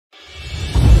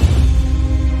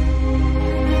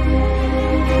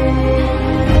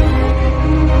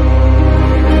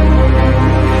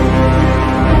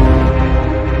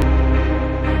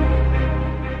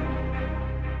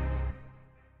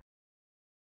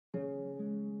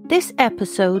This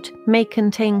episode may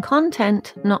contain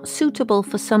content not suitable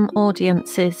for some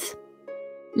audiences.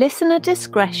 Listener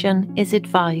discretion is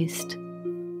advised.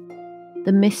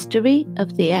 The mystery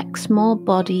of the Exmoor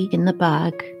body in the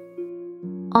bag.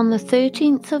 On the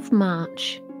 13th of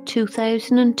March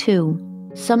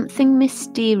 2002, something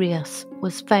mysterious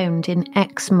was found in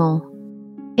Exmoor.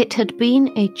 It had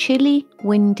been a chilly,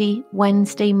 windy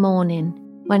Wednesday morning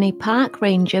when a park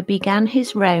ranger began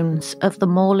his rounds of the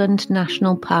Moorland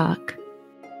National Park.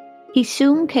 He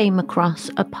soon came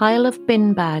across a pile of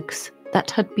bin bags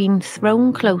that had been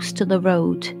thrown close to the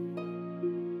road.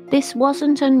 This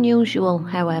wasn't unusual,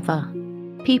 however.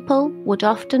 People would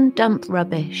often dump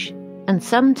rubbish, and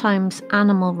sometimes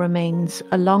animal remains,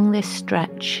 along this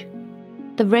stretch.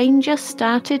 The ranger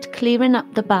started clearing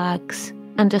up the bags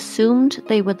and assumed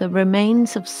they were the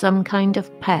remains of some kind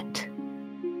of pet.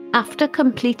 After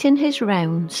completing his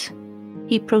rounds,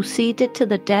 he proceeded to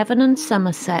the Devon and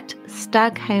Somerset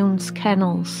Stag Hounds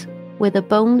Kennels, where the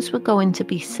bones were going to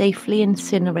be safely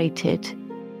incinerated.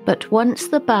 But once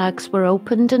the bags were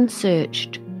opened and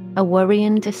searched, a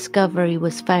worrying discovery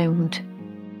was found.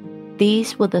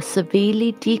 These were the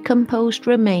severely decomposed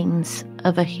remains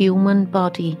of a human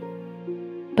body.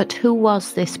 But who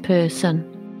was this person,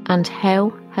 and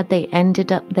how had they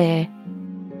ended up there?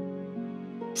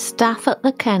 Staff at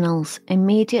the kennels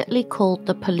immediately called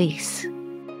the police.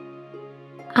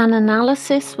 An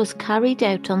analysis was carried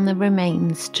out on the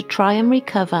remains to try and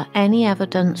recover any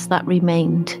evidence that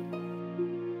remained.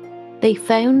 They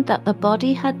found that the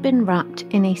body had been wrapped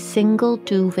in a single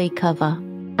duvet cover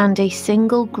and a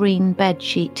single green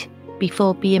bedsheet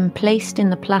before being placed in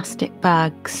the plastic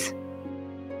bags.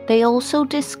 They also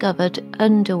discovered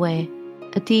underwear,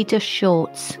 Adidas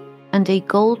shorts, and a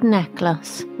gold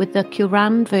necklace with the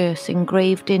Quran verse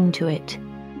engraved into it,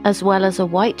 as well as a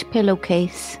white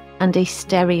pillowcase and a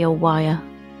stereo wire.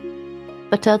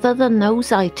 But other than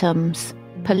those items,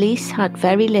 police had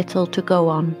very little to go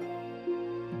on.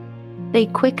 They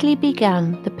quickly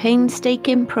began the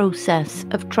painstaking process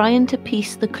of trying to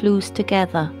piece the clues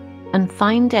together and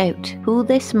find out who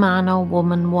this man or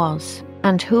woman was,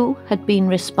 and who had been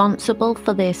responsible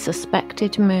for their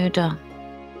suspected murder.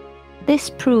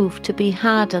 This proved to be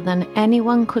harder than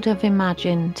anyone could have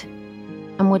imagined,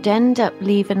 and would end up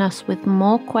leaving us with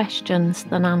more questions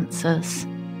than answers.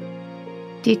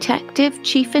 Detective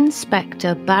Chief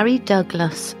Inspector Barry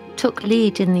Douglas took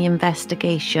lead in the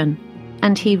investigation,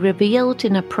 and he revealed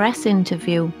in a press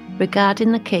interview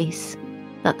regarding the case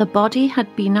that the body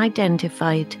had been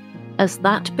identified as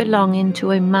that belonging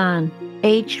to a man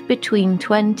aged between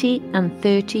 20 and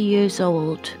 30 years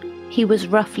old. He was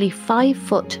roughly 5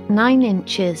 foot 9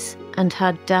 inches and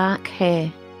had dark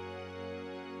hair.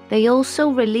 They also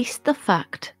released the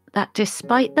fact that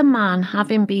despite the man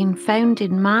having been found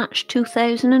in March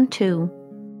 2002,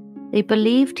 they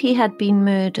believed he had been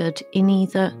murdered in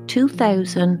either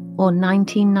 2000 or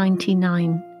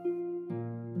 1999.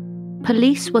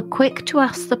 Police were quick to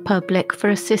ask the public for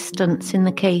assistance in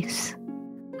the case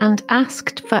and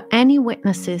asked for any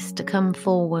witnesses to come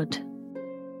forward.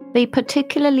 They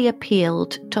particularly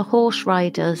appealed to horse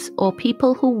riders or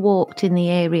people who walked in the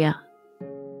area.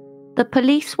 The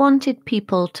police wanted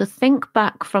people to think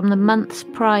back from the months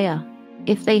prior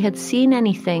if they had seen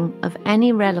anything of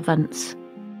any relevance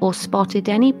or spotted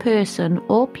any person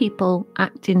or people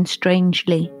acting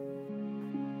strangely.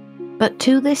 But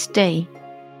to this day,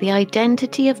 the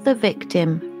identity of the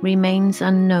victim remains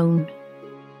unknown.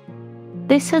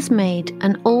 This has made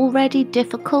an already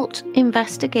difficult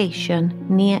investigation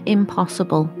near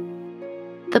impossible.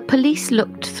 The police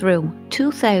looked through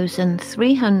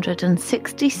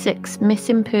 2,366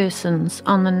 missing persons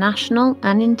on the national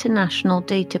and international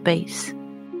database,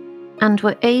 and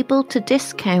were able to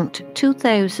discount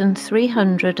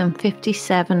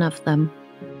 2,357 of them.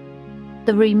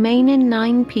 The remaining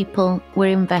 9 people were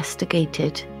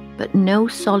investigated, but no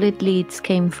solid leads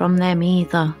came from them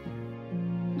either.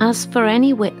 As for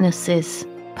any witnesses,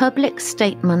 public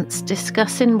statements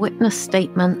discussing witness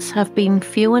statements have been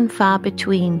few and far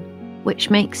between, which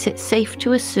makes it safe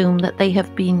to assume that they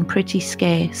have been pretty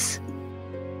scarce.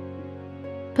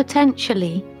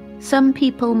 Potentially, some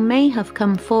people may have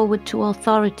come forward to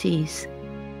authorities,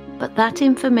 but that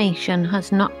information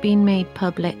has not been made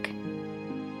public.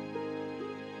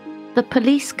 The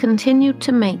police continued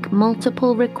to make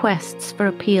multiple requests for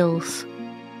appeals.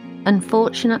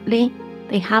 Unfortunately,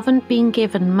 they haven't been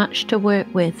given much to work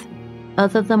with,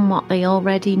 other than what they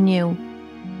already knew.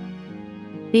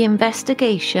 The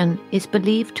investigation is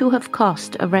believed to have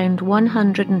cost around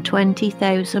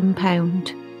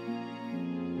 £120,000.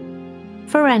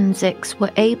 Forensics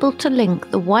were able to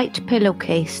link the white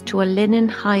pillowcase to a linen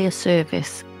hire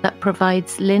service that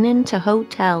provides linen to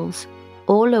hotels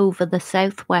all over the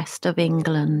southwest of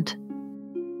England.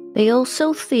 They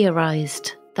also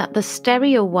theorised that the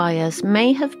stereo wires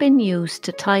may have been used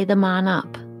to tie the man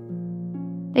up.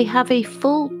 They have a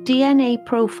full DNA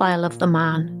profile of the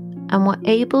man and were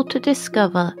able to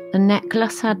discover the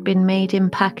necklace had been made in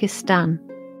Pakistan.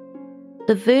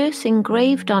 The verse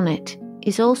engraved on it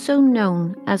is also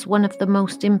known as one of the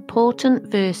most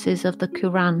important verses of the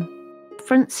Quran,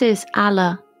 references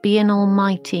Allah being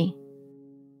Almighty.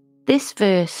 This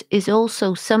verse is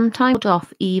also sometimes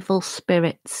off evil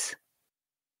spirits.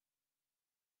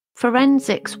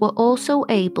 Forensics were also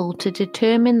able to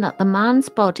determine that the man's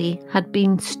body had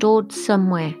been stored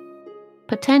somewhere,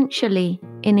 potentially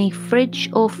in a fridge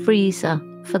or freezer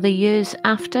for the years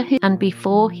after and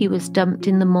before he was dumped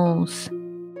in the moors.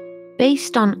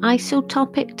 Based on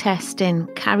isotopic testing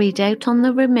carried out on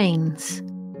the remains,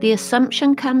 the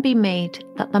assumption can be made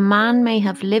that the man may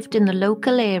have lived in the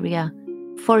local area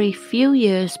for a few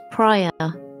years prior,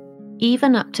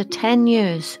 even up to 10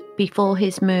 years before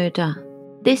his murder.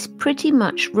 This pretty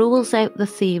much rules out the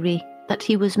theory that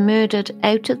he was murdered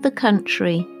out of the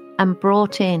country and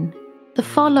brought in. The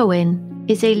following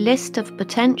is a list of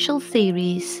potential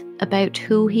theories about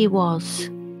who he was.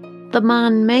 The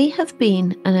man may have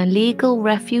been an illegal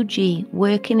refugee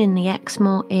working in the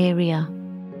Exmoor area.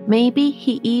 Maybe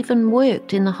he even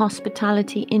worked in the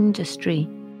hospitality industry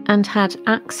and had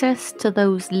access to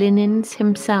those linens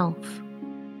himself.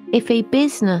 If a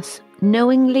business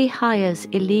knowingly hires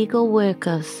illegal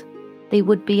workers, they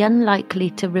would be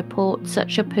unlikely to report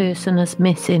such a person as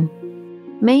missing.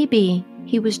 Maybe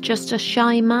he was just a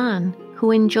shy man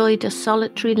who enjoyed a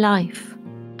solitary life,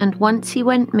 and once he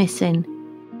went missing,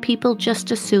 people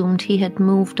just assumed he had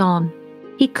moved on.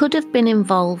 He could have been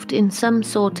involved in some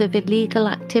sort of illegal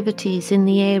activities in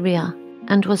the area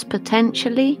and was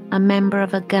potentially a member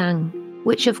of a gang,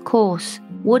 which of course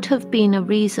would have been a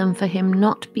reason for him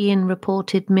not being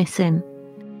reported missing.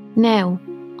 Now,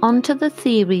 on to the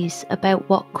theories about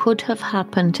what could have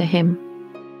happened to him.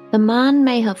 The man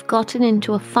may have gotten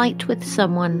into a fight with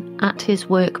someone at his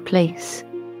workplace,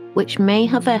 which may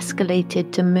have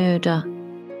escalated to murder.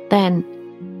 Then,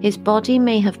 his body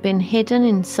may have been hidden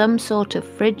in some sort of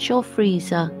fridge or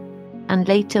freezer and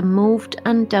later moved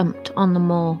and dumped on the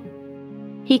moor.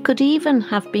 He could even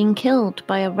have been killed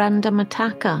by a random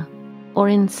attacker or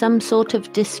in some sort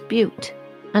of dispute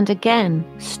and again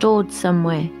stored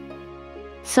somewhere.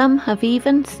 Some have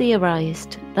even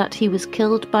theorized that he was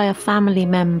killed by a family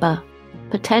member,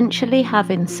 potentially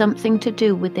having something to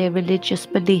do with their religious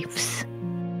beliefs.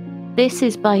 This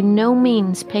is by no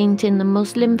means painting the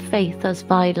Muslim faith as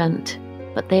violent,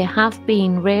 but there have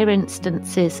been rare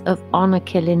instances of honor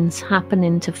killings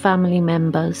happening to family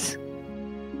members.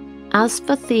 As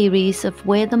for theories of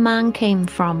where the man came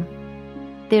from,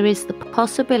 there is the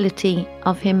possibility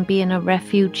of him being a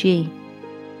refugee.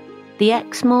 The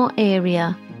Exmoor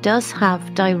area does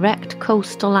have direct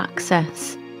coastal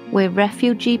access, where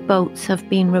refugee boats have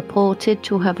been reported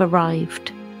to have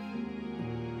arrived.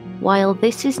 While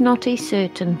this is not a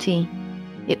certainty,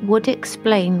 it would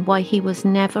explain why he was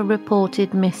never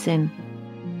reported missing.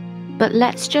 But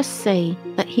let's just say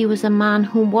that he was a man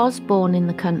who was born in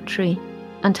the country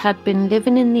and had been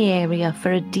living in the area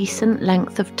for a decent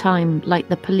length of time, like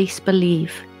the police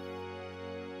believe.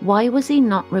 Why was he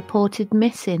not reported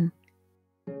missing?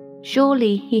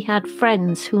 Surely he had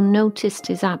friends who noticed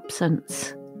his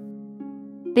absence.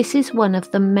 This is one of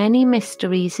the many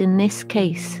mysteries in this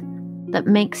case that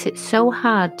makes it so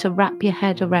hard to wrap your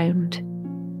head around.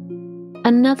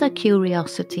 Another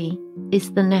curiosity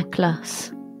is the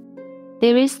necklace.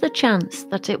 There is the chance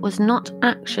that it was not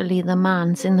actually the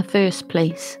man's in the first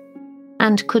place,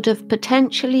 and could have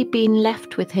potentially been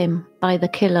left with him by the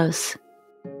killers,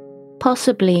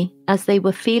 possibly as they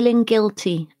were feeling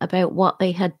guilty about what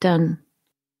they had done.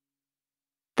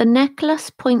 The necklace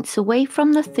points away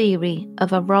from the theory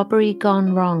of a robbery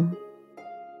gone wrong.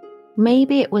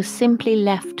 Maybe it was simply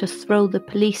left to throw the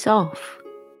police off.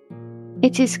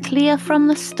 It is clear from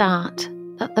the start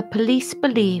that the police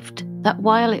believed that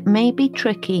while it may be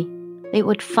tricky, they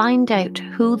would find out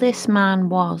who this man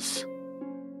was.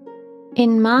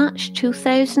 In March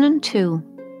 2002,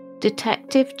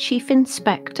 Detective Chief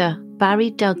Inspector Barry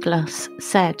Douglas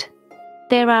said,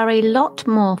 "There are a lot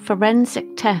more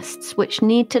forensic tests which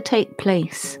need to take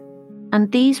place, and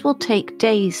these will take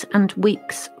days and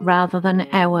weeks rather than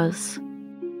hours.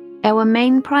 Our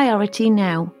main priority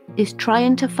now is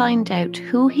trying to find out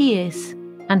who he is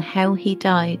and how he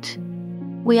died."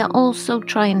 We are also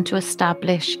trying to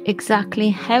establish exactly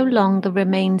how long the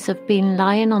remains have been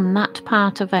lying on that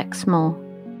part of Exmoor.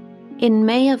 In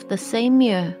May of the same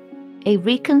year, a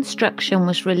reconstruction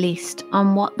was released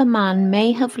on what the man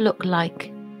may have looked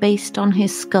like based on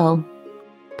his skull.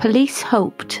 Police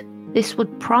hoped this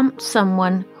would prompt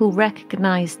someone who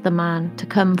recognised the man to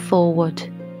come forward.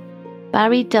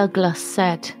 Barry Douglas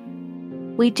said,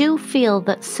 "We do feel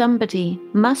that somebody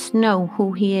must know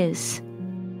who he is.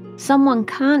 Someone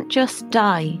can't just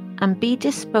die and be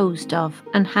disposed of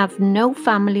and have no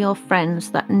family or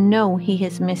friends that know he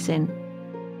is missing."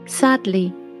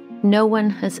 Sadly, no one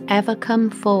has ever come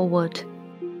forward,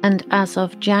 and as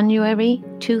of January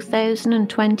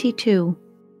 2022,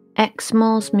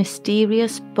 Exmoor's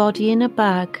mysterious body in a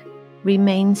bag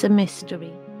remains a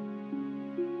mystery.